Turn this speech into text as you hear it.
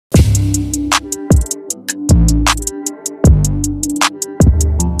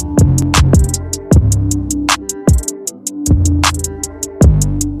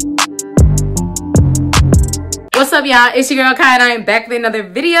y'all? It's your girl Kai and I am back with another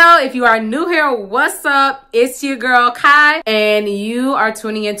video. If you are new here, what's up? It's your girl Kai and you are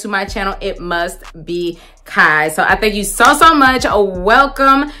tuning into my channel. It must be Kai. So I thank you so much.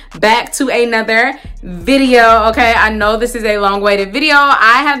 Welcome back to another video. Okay, I know this is a long-awaited video.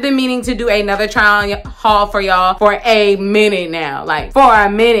 I have been meaning to do another try on haul for y'all for a minute now. Like for a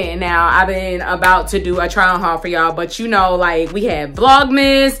minute now, I've been about to do a try on haul for y'all. But you know, like we had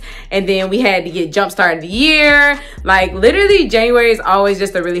Vlogmas and then we had to get jump started the year. Like literally January is always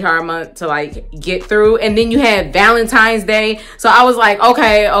just a really hard month to like get through. And then you had Valentine's Day. So I was like,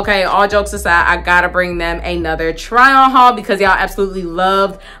 okay, all jokes aside, I gotta bring them another try on haul because y'all absolutely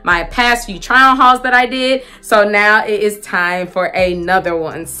loved my past few try on hauls that I did. So now it is time for another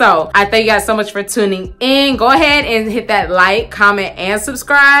one. So I thank you guys so much for tuning in. Go ahead and hit that like, comment, and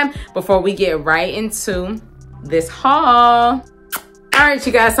subscribe before we get right into this haul. All right,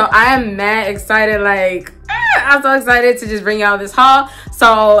 you guys, so I am mad excited. Like I'm so excited to just bring y'all this haul.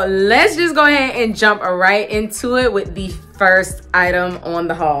 So let's just go ahead and jump right into it with the first item on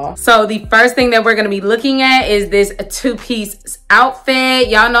the haul. So the first thing that we're gonna be looking at is this two-piece outfit.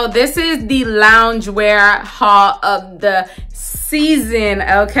 Y'all know this is the loungewear haul of the season,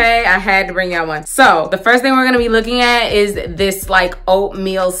 okay? I had to bring y'all one. So the first thing we're gonna be looking at is this like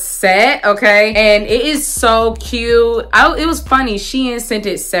oatmeal set, okay? And it is so cute. It was funny, Shein sent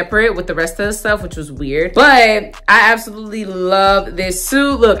it separate with the rest of the stuff, which was weird, but I absolutely love this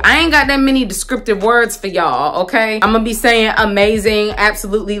suit. Look, I ain't got that many descriptive words for y'all, okay? I'm gonna be saying amazing,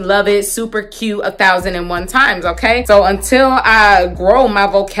 absolutely love it, super cute 1,001 times, okay? So until I grow my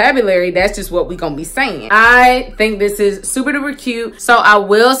vocabulary, that's just what we gonna be saying. I think this is super duper cute. So I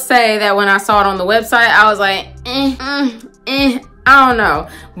will say that when I saw it on the website, I was like, I don't know,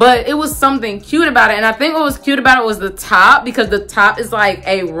 but it was something cute about it. And I think what was cute about it was the top, because the top is like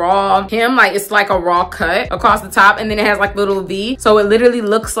a raw hem, like it's like a raw cut across the top, and then it has like little V, so it literally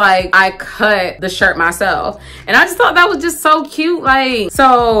looks like I cut the shirt myself. And I just thought that was just so cute. Like,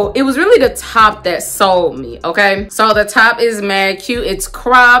 so it was really the top that sold me, okay? So the top is mad cute. It's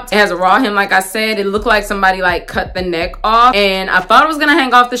cropped, it has a raw hem, like I said. It looked like somebody like cut the neck off, and I thought it was gonna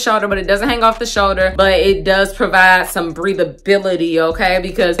hang off the shoulder, but it doesn't hang off the shoulder, but it does provide some breathability, okay?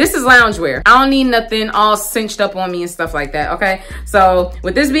 Because this is loungewear. I don't need nothing all cinched up on me and stuff like that, okay? So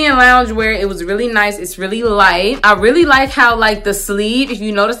with this being loungewear, it was really nice. It's really light. I really like how like the sleeve, if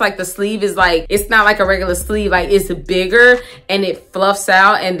you notice, like the sleeve is like, it's not like a regular sleeve, like it's bigger and it fluffs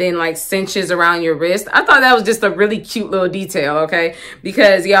out and then like cinches around your wrist. I thought that was just a really cute little detail, okay?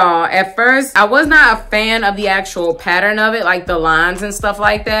 Because y'all, at first I was not a fan of the actual pattern of it, like the lines and stuff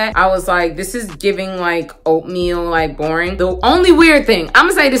like that. I was like, this is giving like oatmeal, like boring. The only weird thing, I'm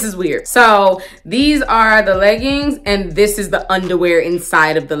gonna say this is weird. So these are the leggings and this is the underwear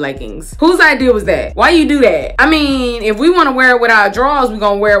inside of the leggings. Whose idea was that? Why you do that? I mean, if we want to wear it without drawers, we're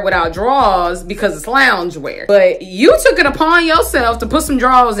gonna wear it without drawers because it's loungewear. But you took it upon yourself to put some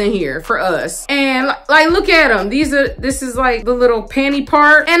drawers in here for us. And like, look at them. This is like the little panty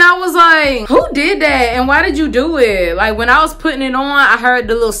part. And I was like, who did that? And why did you do it? Like when I was putting it on, I heard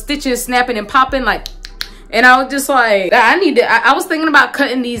the little stitches snapping and popping, like, and I was just like, I was thinking about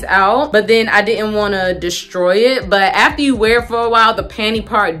cutting these out, but then I didn't want to destroy it. But after you wear it for a while, the panty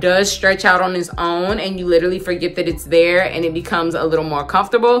part does stretch out on its own and you literally forget that it's there and it becomes a little more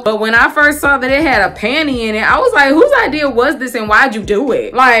comfortable. But when I first saw that it had a panty in it, I was like, whose idea was this and why'd you do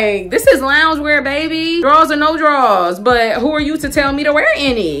it? Like, this is loungewear, baby. Drawers or no drawers, but who are you to tell me to wear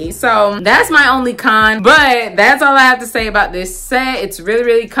any? So that's my only con, but that's all I have to say about this set. It's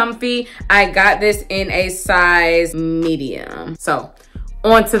really comfy. I got this in a size medium. So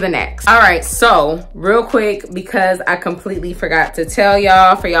on to the next. All right, so real quick, because I completely forgot to tell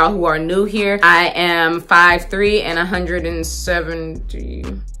y'all, for y'all who are new here, I am 5'3" and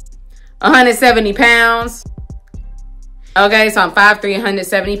 170 pounds. Okay, so I'm 5'3",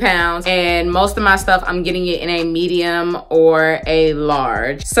 170 pounds, and most of my stuff, I'm getting it in a medium or a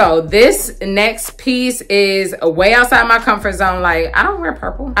large. So this next piece is way outside my comfort zone. Like, I don't wear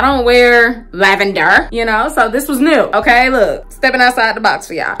purple. I don't wear lavender, you know? So this was new, okay? Look, stepping outside the box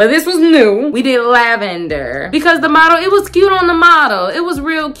for y'all. But this was new. We did lavender because the model, it was cute on the model. It was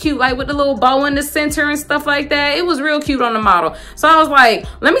real cute, like with the little bow in the center and stuff like that. It was real cute on the model. So I was like,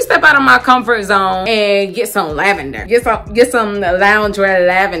 let me step out of my comfort zone and get some lavender. Get some get some loungewear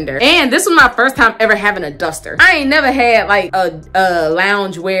lavender. And this was my first time ever having a duster. I ain't never had like a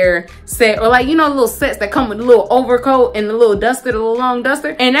loungewear set, or like, you know, little sets that come with a little overcoat and the little duster, the little long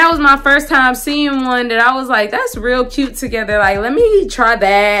duster. And that was my first time seeing one that I was like, that's real cute together. Like, let me try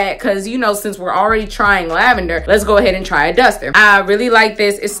that, because, you know, since we're already trying lavender, let's go ahead and try a duster. I really like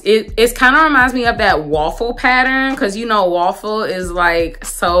this. It's kind of reminds me of that waffle pattern, because, you know, waffle is like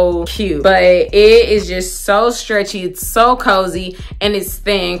so cute, but it is just so stretchy. It's so cozy, and it's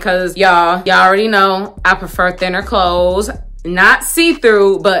thin, because y'all already know I prefer thinner clothes. Not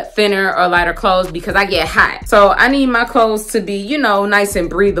see-through, but thinner or lighter clothes, because I get hot. So I need my clothes to be, you know, nice and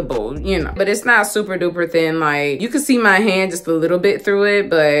breathable, you know. But it's not super duper thin. Like, you can see my hand just a little bit through it,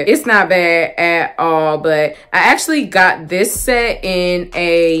 but it's not bad at all. But I actually got this set in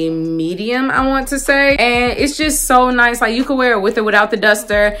a medium, I want to say. And it's just so nice. Like, you can wear it with or without the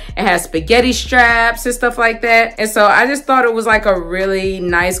duster. It has spaghetti straps and stuff like that. And so I just thought it was like a really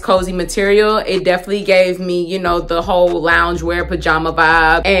nice, cozy material. It definitely gave me, you know, the whole loungewear pajama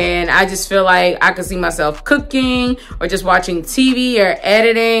vibe, and I just feel like I could see myself cooking or just watching TV or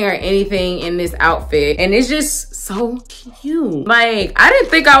editing or anything in this outfit. And it's just so cute. Like, I didn't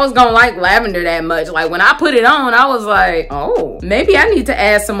think I was gonna like lavender that much. Like, when I put it on, I was like, oh, maybe I need to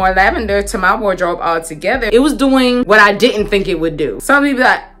add some more lavender to my wardrobe altogether. It was doing what I didn't think it would do. Some people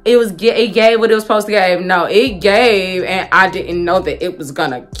like, it gave what it was supposed to give. No, it gave, and I didn't know that it was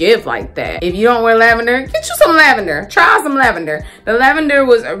gonna give like that. If you don't wear lavender, get you some lavender. Try some lavender. The lavender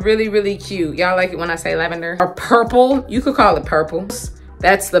was really, really cute. Y'all like it when I say lavender? Or purple. You could call it purple.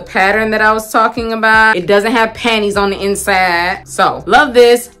 That's the pattern that I was talking about. It doesn't have panties on the inside. So, love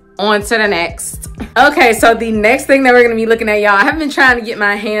this. On to the next. Okay, so the next thing that we're gonna be looking at, y'all, I have been trying to get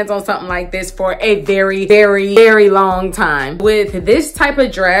my hands on something like this for a very, very, very long time. With this type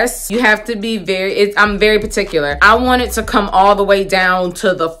of dress, you have to be I'm very particular. I want it to come all the way down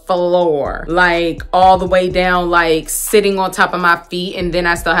to the floor, like all the way down, like sitting on top of my feet, and then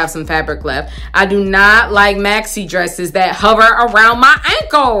I still have some fabric left. I do not like maxi dresses that hover around my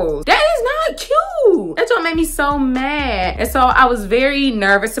ankles. That is not cute. That's what made me so mad. And so I was very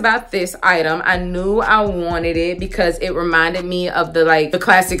nervous about this item. I knew I wanted it because it reminded me of the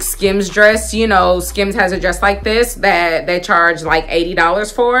classic Skims dress. You know, Skims has a dress like this that they charge like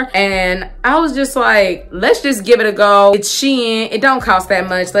 $80 for, and I was just like, let's just give it a go. It's Shein. It don't cost that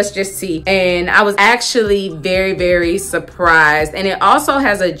much. Let's just see. And I was actually very, very surprised. And it also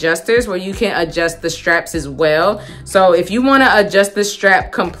has adjusters where you can adjust the straps as well. So if you want to adjust the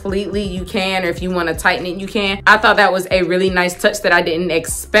strap completely, you can, or if you want to tighten it, you can. I thought that was a really nice touch that I didn't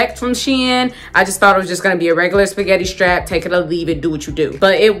expect from Shein. I just thought it was just gonna be a regular spaghetti strap, take it or leave it, do what you do.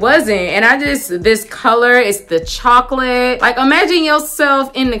 But it wasn't. And I just, this color, it's the chocolate. Like, imagine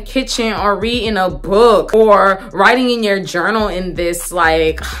yourself in the kitchen or reading a book or writing in your journal in this.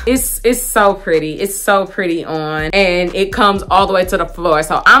 Like, it's so pretty. It's so pretty on, and it comes all the way to the floor.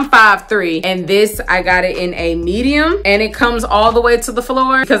 So I'm 5'3", and this, I got it in a medium, and it comes all the way to the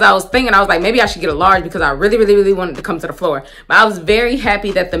floor, because I was thinking, I was like, maybe I should get a large because I really, really, really wanted to come to the floor. But I was very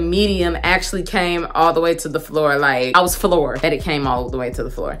happy that the medium actually came all the way to the floor. Like, I was floored that it came all the way to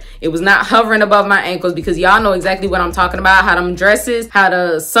the floor. It was not hovering above my ankles, because y'all know exactly what I'm talking about, how them dresses, how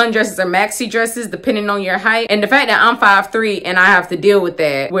the sundresses or maxi dresses, depending on your height. And the fact that I'm 5'3" and I have to deal with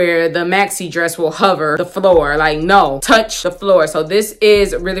that, where the maxi dress will hover the floor. Like, no, touch the floor. So this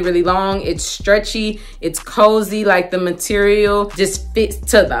is really, really long. It's stretchy. It's cozy. Like, the material just fits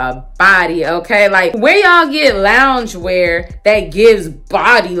to the body, okay? Like, where y'all get loungewear that gives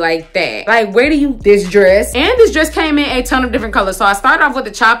body like that? Like, where do you, this dress? And this dress came in a ton of different colors. So I started off with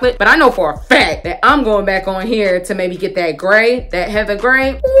the chocolate, but I know for a fact that I'm going back on here to maybe get that gray, that heather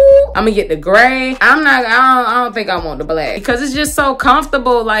gray. Ooh, I'm gonna get the gray. I don't think I want the black, because it's just so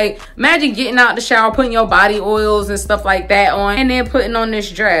comfortable. Like, imagine getting out the shower, putting your body oils and stuff like that on, and then putting on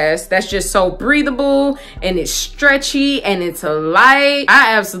this dress that's just so breathable, and it's stretchy, and it's light.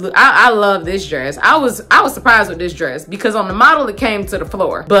 I love this dress. I was surprised with this dress, because on the model it came to the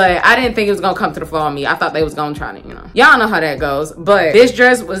floor, but I didn't think it was gonna come to the floor on me. I thought they was gonna try to, you know. Y'all know how that goes. But this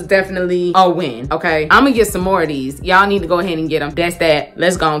dress was definitely a win, okay? I'm gonna get some more of these. Y'all need to go ahead and get them. That's that.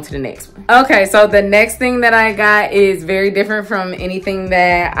 Let's go on to the next one. Okay, so the next thing that I got is very different from anything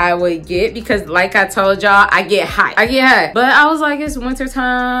that I would get, because like I told y'all, I get hot. But I was like, it's winter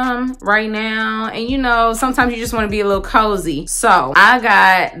time right now, and you know, sometimes you just want to be a little cozy. So I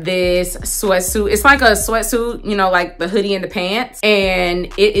got this sweatsuit. It's like a sweatsuit, you know, like the hoodie and the pants, and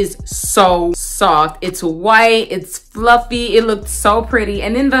it is so soft. It's white, it's fluffy, it looked so pretty.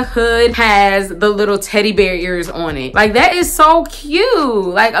 And then the hood has the little teddy bear ears on it. Like, that is so cute.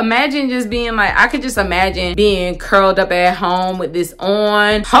 Like, imagine imagine just being like, I could just imagine being curled up at home with this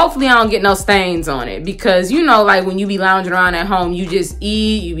on. Hopefully I don't get no stains on it, because you know, like when you be lounging around at home, you just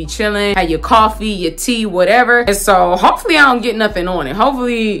eat, you be chilling, have your coffee, your tea, whatever. And so hopefully I don't get nothing on it.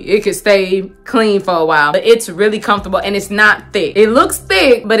 Hopefully it could stay clean for a while. But it's really comfortable and it's not thick. It looks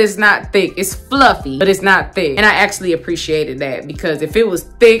thick, but it's not thick. It's fluffy, but it's not thick. And I actually appreciated that, because if it was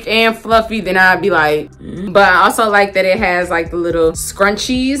thick and fluffy, then I'd be like, But I also like that it has like the little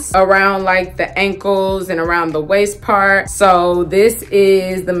scrunchies around like the ankles and around the waist part. So this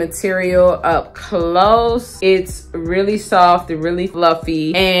is the material up close. It's really soft and really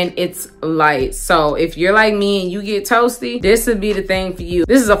fluffy, and it's light. So if you're like me and you get toasty, this would be the thing for you.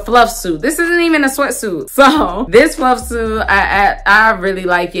 This is a fluff suit. This isn't even a sweatsuit. So this fluff suit, I really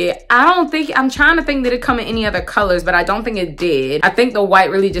like it. I'm trying to think that it come in any other colors, but I don't think it did. I think the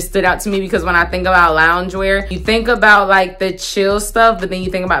white really just stood out to me, because when I think about loungewear, you think about like the chill stuff, but then you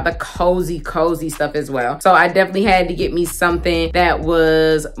think about the cozy stuff as well. So I definitely had to get me something that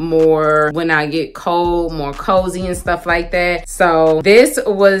was more, when I get cold, more cozy and stuff like that. So this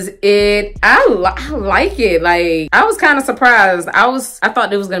was it. I like it. Like, I was kind of surprised. I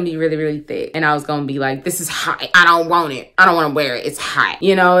thought it was gonna be really thick, and I was gonna be like, this is hot, I don't want it, I don't want to wear it, it's hot,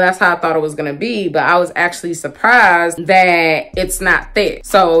 you know. That's how I thought it was gonna be. But I was actually surprised that it's not thick.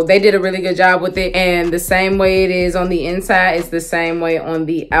 So they did a really good job with it, and the same way it is on the inside, it's the same way on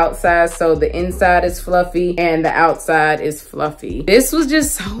the outside. So the inside is fluffy and the outside is fluffy. This was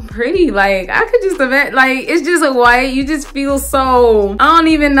just so pretty. Like, I could just imagine, like, it's just a white, you just feel so, I don't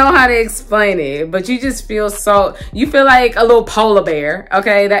even know how to explain it, but you just feel so, you feel like a little polar bear.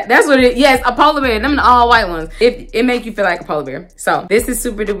 Okay, that's what it, yes, a polar bear. Them all white ones. It make you feel like a polar bear. So this is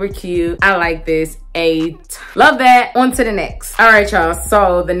super duper cute. I like this. Love that. On to the next. All right, y'all,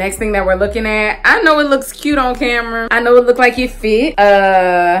 so the next thing that we're looking at, I know it looks cute on camera, I know it looked like it fit.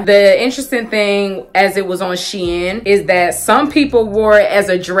 The interesting thing, as it was on Shein, is that some people wore it as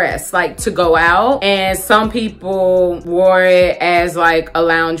a dress, like to go out, and some people wore it as like a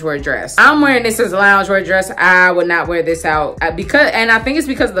loungewear dress. I'm wearing this as a loungewear dress. I would not wear this out, and I think it's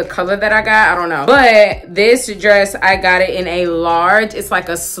because of the color that I got, I don't know. But this dress, I got it in a large. It's like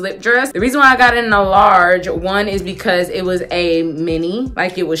a slip dress. The reason why I got it in a large, one is because it was a mini,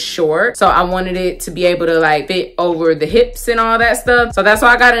 like it was short, so I wanted it to be able to like fit over the hips and all that stuff. So that's why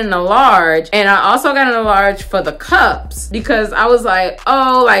I got it in a large. And I also got it in a large for the cups, because I was like,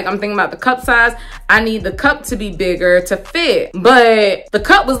 oh, like I'm thinking about the cup size, I need the cup to be bigger to fit, but the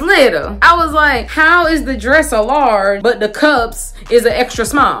cup was little. I was like, how is the dress a large but the cups is an extra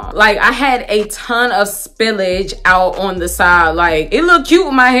small? Like, I had a ton of spillage out on the side. Like, it looked cute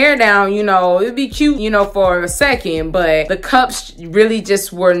with my hair down, you know, it'd be cute, you know, for a second, but the cups really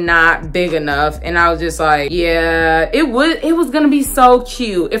just were not big enough. And I was just like, yeah, it was gonna be so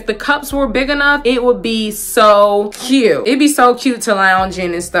cute if the cups were big enough. It would be so cute. It'd be so cute to lounge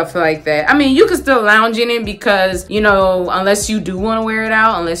in and stuff like that. I mean, you could still lounge in it, because, you know, unless you do want to wear it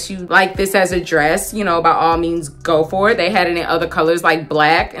out, unless you like this as a dress, you know, by all means go for it. They had it in other colors like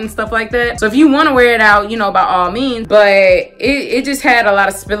black and stuff like that. So if you want to wear it out, you know, by all means. But it just had a lot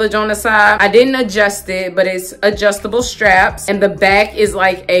of spillage on the side. I didn't adjust it, but it's adjustable straps, and the back is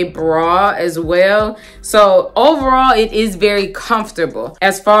like a bra as well. So overall, it is very comfortable.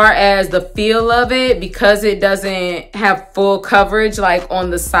 As far as the feel of it, because it doesn't have full coverage like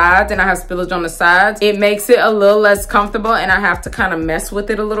on the sides, and I have spillage on the sides, it makes it a little less comfortable, and I have to kind of mess with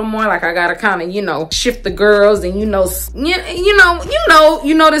it a little more. Like, I gotta kind of, you know, shift the girls, and you know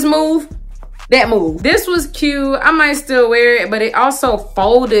this move. That move. This was cute. I might still wear it, but it also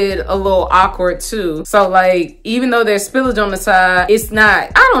folded a little awkward too. So like, even though there's spillage on the side, it's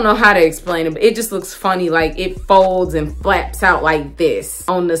not, I don't know how to explain it, but it just looks funny. Like, it folds and flaps out like this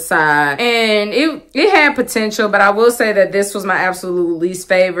on the side. And it had potential, but I will say that this was my absolute least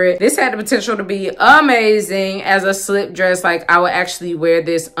favorite. This had the potential to be amazing as a slip dress. Like, I would actually wear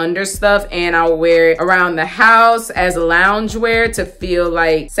this under stuff, and I would wear it around the house as a loungewear to feel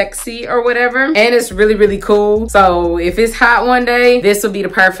like sexy or whatever. And it's really cool. So if it's hot one day, this will be the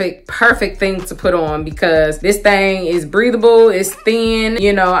perfect thing to put on, because this thing is breathable, it's thin.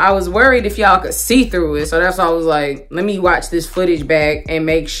 You know, I was worried if y'all could see through it, so that's why I was like, let me watch this footage back and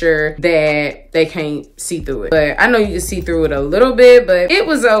make sure that they can't see through it. But I know you can see through it a little bit, but it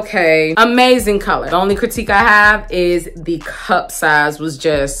was okay. Amazing color. The only critique I have is the cup size was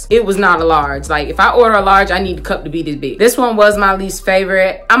just, it was not a large. Like, if I order a large, I need the cup to be this big. This one was my least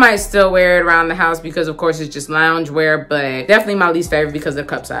favorite. I might still wear it around the house, because of course it's just loungewear, but definitely my least favorite because of the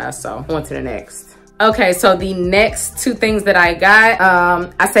cup size. So on to the next. Okay, so the next two things that I got,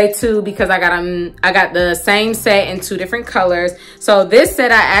 I say two because I got the same set in two different colors. So this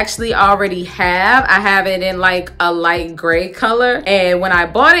set I actually already have. I have it in like a light gray color, and when I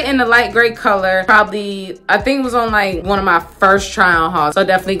bought it in the light gray color, probably I think it was on like one of my first try on hauls. So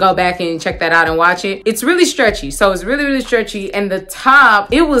definitely go back and check that out and watch it. It's really stretchy, so it's really stretchy, and the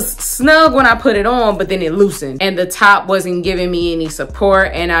top, it was snug when I put it on, but then it loosened, and the top wasn't giving me any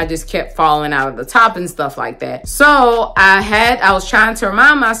support, and I just kept falling out of the top and stuff like that. So I was trying to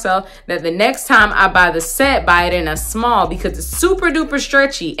remind myself that the next time I buy the set, buy it in a small, because it's super duper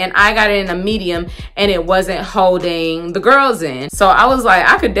stretchy, and I got it in a medium and it wasn't holding the girls in. So I was like,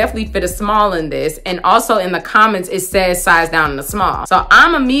 I could definitely fit a small in this. And also in the comments it says size down in the small, so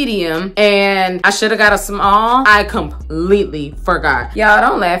I'm a medium and I should have got a small. I completely forgot. Y'all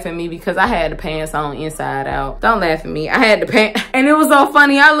don't laugh at me because I had the pants on inside out. Don't laugh at me. I had the pants, and it was so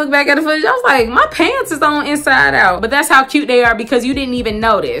funny. I look back at the footage, I was like, my pants is on inside out. But that's how cute they are, because you didn't even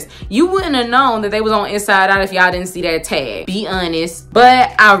notice. You wouldn't have known that they was on inside out if y'all didn't see that tag. Be honest.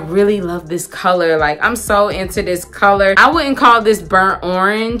 But I really love this color. Like, I'm so into this color. I wouldn't call this burnt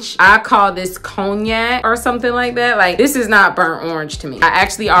orange. I call this cognac or something like that. Like, this is not burnt orange to me. I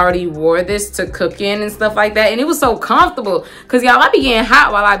actually already wore this to cook in and stuff like that, and it was so comfortable because y'all, I be getting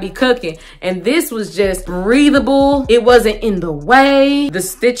hot while I be cooking, and this was just breathable. It wasn't in the way. The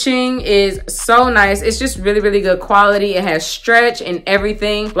stitching is so nice. It's just really good quality. It has stretch and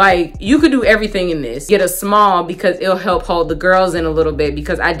everything. Like, you could do everything in this. Get a small because it'll help hold the girls in a little bit,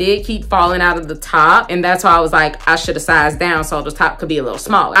 because I did keep falling out of the top, and that's why I was like, I should have sized down so the top could be a little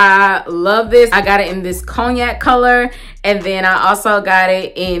smaller. I love this. I got it in this cognac color, and then I also got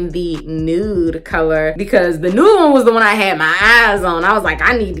it in the nude color, because the nude one was the one I had my eyes on. I was like,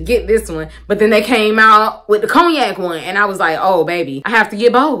 I need to get this one. But then they came out with the cognac one, and I was like, oh baby, I have to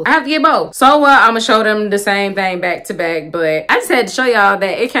get both. I have to get both. So I'm gonna show them the same thing back to back, but I just had to show y'all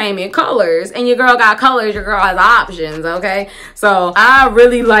that it came in colors, and your girl got colors, your girl has options, okay? So I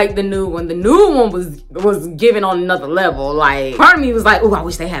really like the nude one. The nude one was given on another level. Like, part of me was like, oh, I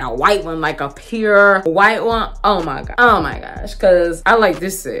wish they had a white one, like a pure white one. Oh my god. Oh my gosh, because I like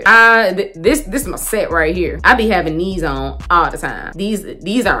this set. This is my set right here. I be having these on all the time.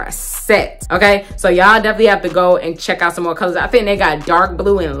 These are a set, okay? So y'all definitely have to go and check out some more colors. I think they got dark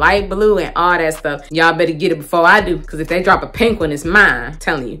blue and light blue and all that stuff. Y'all better get it before I do, because if they drop a pink one, it's mine, I'm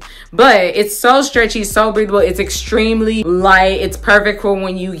telling you. But it's so stretchy, so breathable. It's extremely light. It's perfect for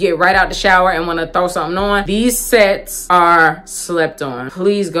when you get right out the shower and want to throw something on. These sets are slept on.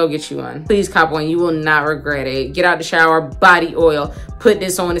 Please go get you one. Please cop one. You will not regret it. Get out the shower, body oil, put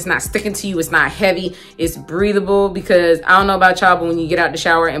this on. It's not sticking to you. It's not heavy. It's breathable, because I don't know about y'all, but when you get out the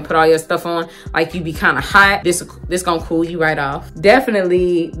shower and put all your stuff on, like, you be kind of hot. This gonna cool you right off.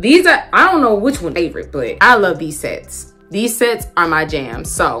 Definitely, these are, I don't know which one favorite, but I love these sets. These sets are my jam.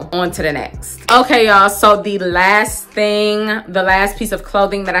 So on to the next. Okay, y'all, so the last piece of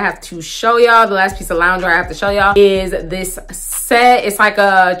clothing that I have to show y'all, the last piece of loungewear I have to show y'all is this set. It's like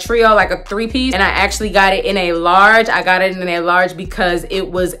a trio, like a 3-piece, and I actually got it in a large. I got it in a large because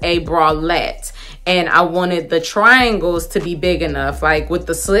it was a bralette, and I wanted the triangles to be big enough. Like with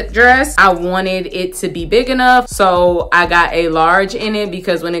the slip dress, I wanted it to be big enough, so I got a large in it,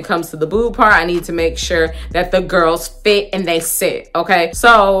 because when it comes to the boob part, I need to make sure that the girls fit and they sit, okay?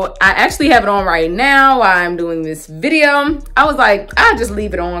 So I actually have it on right now while I'm doing this video. I was like, I'll just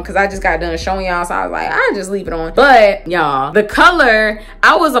leave it on because I just got done showing y'all, so I was like, I'll just leave it on. But y'all, the color,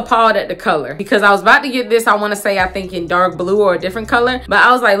 I was appalled at the color, because I was about to get this, I want to say, I think in dark blue or a different color, but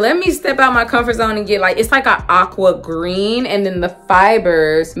I was like, let me step out my comfort zone and get, like, it's like an aqua green, and then the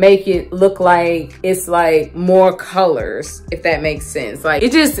fibers make it look like it's like more colors, if that makes sense. Like,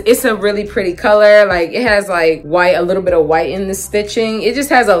 it's a really pretty color. Like, it has like white, a little bit of white in the stitching. It just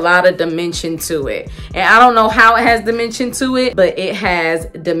has a lot of dimension to it, and I don't know how it has dimension to it, but it has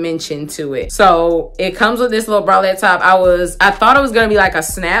dimension to it. So it comes with this little bralette top. I thought it was gonna be like a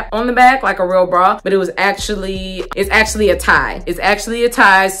snap on the back, like a real bra, but it's actually a tie. It's actually a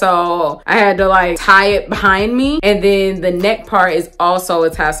tie, so I had to like tie it behind me, and then the neck part is also a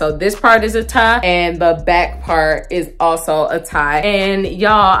tie. So this part is a tie, and the back part is also a tie. And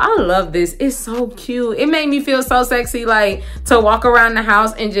y'all, I love this. It's so cute. It made me feel so sexy, like to walk around the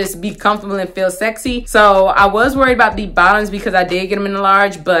house and just be comfortable and feel sexy. So I was worried about the bottoms because I did get them in the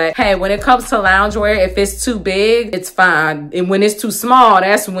large, but hey, when it comes to loungewear, if it's too big, it's fine. And when it's too small,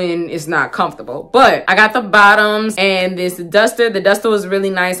 that's when it's not comfortable. But I got the bottoms and this duster. The duster was really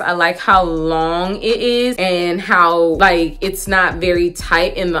nice. I like how long long it is and how like it's not very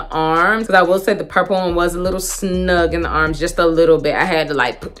tight in the arms. Because I will say the purple one was a little snug in the arms, just a little bit. I had to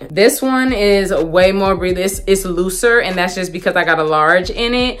like put that. This one is way more breathable. It's looser, and that's just because I got a large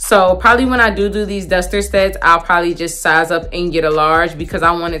in it. So probably when I do these duster sets, I'll probably just size up and get a large because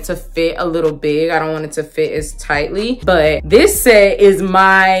I want it to fit a little big. I don't want it to fit as tightly. But this set is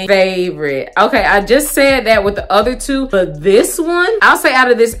my favorite. Okay, I just said that with the other two, but this one, I'll say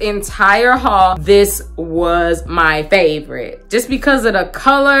out of this entire haul, this was my favorite. Just because of the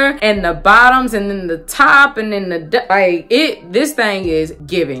color and the bottoms and then the top and then the, like this thing is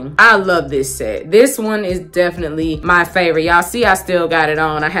giving. I love this set. This one is definitely my favorite. Y'all see I still got it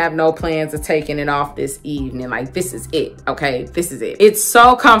on. I have no plans of taking it off this evening. Like this is it, okay? This is it. It's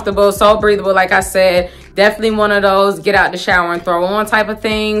so comfortable, so breathable. Like I said, definitely one of those get out the shower and throw on type of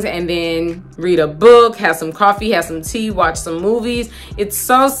things, and then read a book, have some coffee, have some tea, watch some movies. It's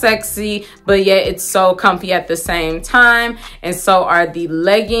so sexy, but yet it's so comfy at the same time. And so are the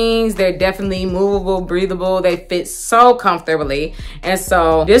leggings. They're definitely movable, breathable. They fit so comfortably. And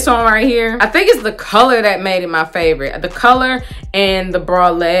so this one right here, I think it's the color that made it my favorite. The color and the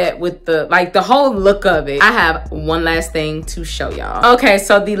bralette with the, like the whole look of it. I have one last thing to show y'all. Okay,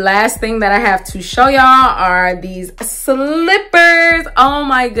 so the last thing that I have to show y'all are these slippers. Oh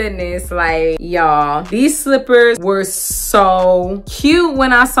my goodness, like y'all, these slippers were so cute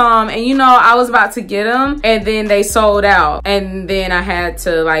when I saw them. And you know, I was about to get them and then they sold out, and then I had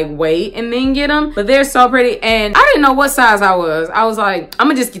to like wait and then get them. But they're so pretty, and I didn't know what size I was. I was like, I'm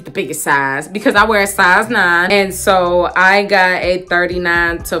gonna just get the biggest size because I wear a size 9, and so I got a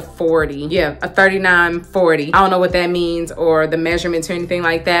 39 to 40. Yeah, a 39-40. I don't know what that means or the measurements or anything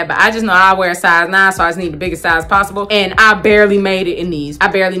like that, but I just know I wear a size 9, so I just need the biggest size possible. And I barely made it in these. I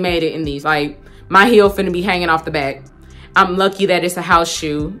barely made it in these. Like my heel finna be hanging off the back. I'm lucky that it's a house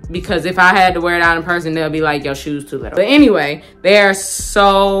shoe, because if I had to wear it out in person, they'll be like, your shoe's too little. But anyway, they are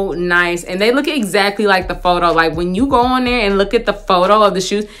so nice, and they look exactly like the photo. Like when you go on there and look at the photo of the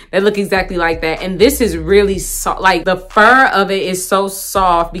shoes, they look exactly like that. And this is really soft. Like the fur of it is so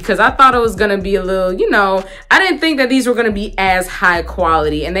soft, because I thought it was gonna be a little, you know, I didn't think that these were gonna be as high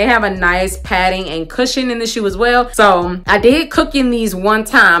quality. And they have a nice padding and cushion in the shoe as well. So I did cook in these one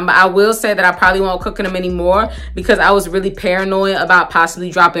time, but I will say that I probably won't cook in them anymore, because I was really paranoid about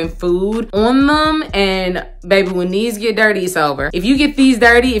possibly dropping food on them. And baby, when these get dirty, it's over. If you get these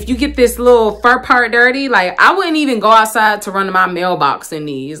dirty, if you get this little fur part dirty, like I wouldn't even go outside to run to my mailbox in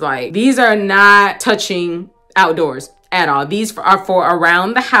these. Like these are not touching outdoors at all. These are for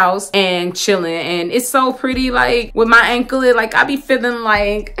around the house and chilling. And it's so pretty. Like with my anklet, like I be feeling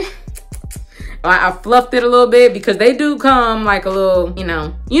like I fluffed it a little bit, because they do come like a little, you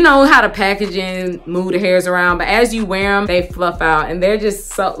know how the packaging move the hairs around, but as you wear them, they fluff out, and they're just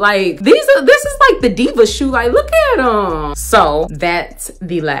so like, this is like the diva shoe. Like look at them. So that's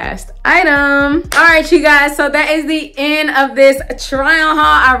the last item. All right, you guys, so that is the end of this try on haul.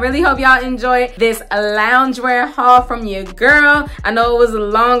 I really hope y'all enjoyed this loungewear haul from your girl. I know it was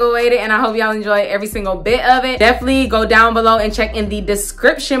long awaited, and I hope y'all enjoyed every single bit of it. Definitely go down below and check in the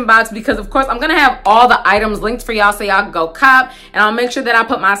description box, because of course I'm gonna have all the items linked for y'all, so y'all can go cop. And I'll make sure that I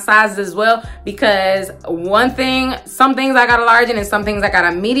put my sizes as well, because one thing, some things I got a large in and some things I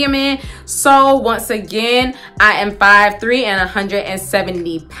got a medium in. So once again, I am 5'3" and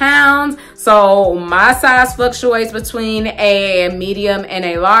 170 pounds. So my size fluctuates between a medium and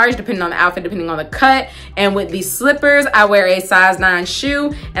a large, depending on the outfit, depending on the cut. And with these slippers, I wear a size 9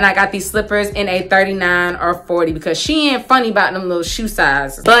 shoe, and I got these slippers in a 39 or 40, because she ain't funny about them little shoe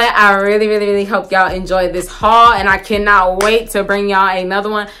sizes. But I really really hope y'all enjoyed this haul, and I cannot wait to bring y'all another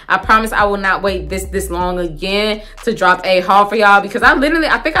one. I promise I will not wait this long again to drop a haul for y'all, because I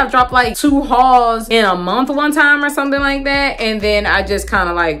think I've dropped like 2 hauls in a month one time or something like that, and then I just kind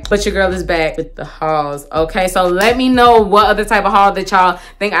of like, but your girl is back with the hauls. Okay, so let me know what other type of haul that y'all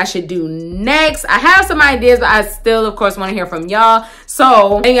think I should do next. I have some ideas, but I still of course want to hear from y'all.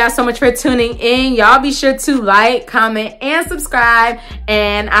 So thank y'all so much for tuning in. Y'all be sure to like, comment, and subscribe,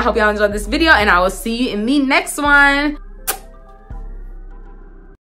 and I hope y'all enjoyed this video, and I will see you in the next one.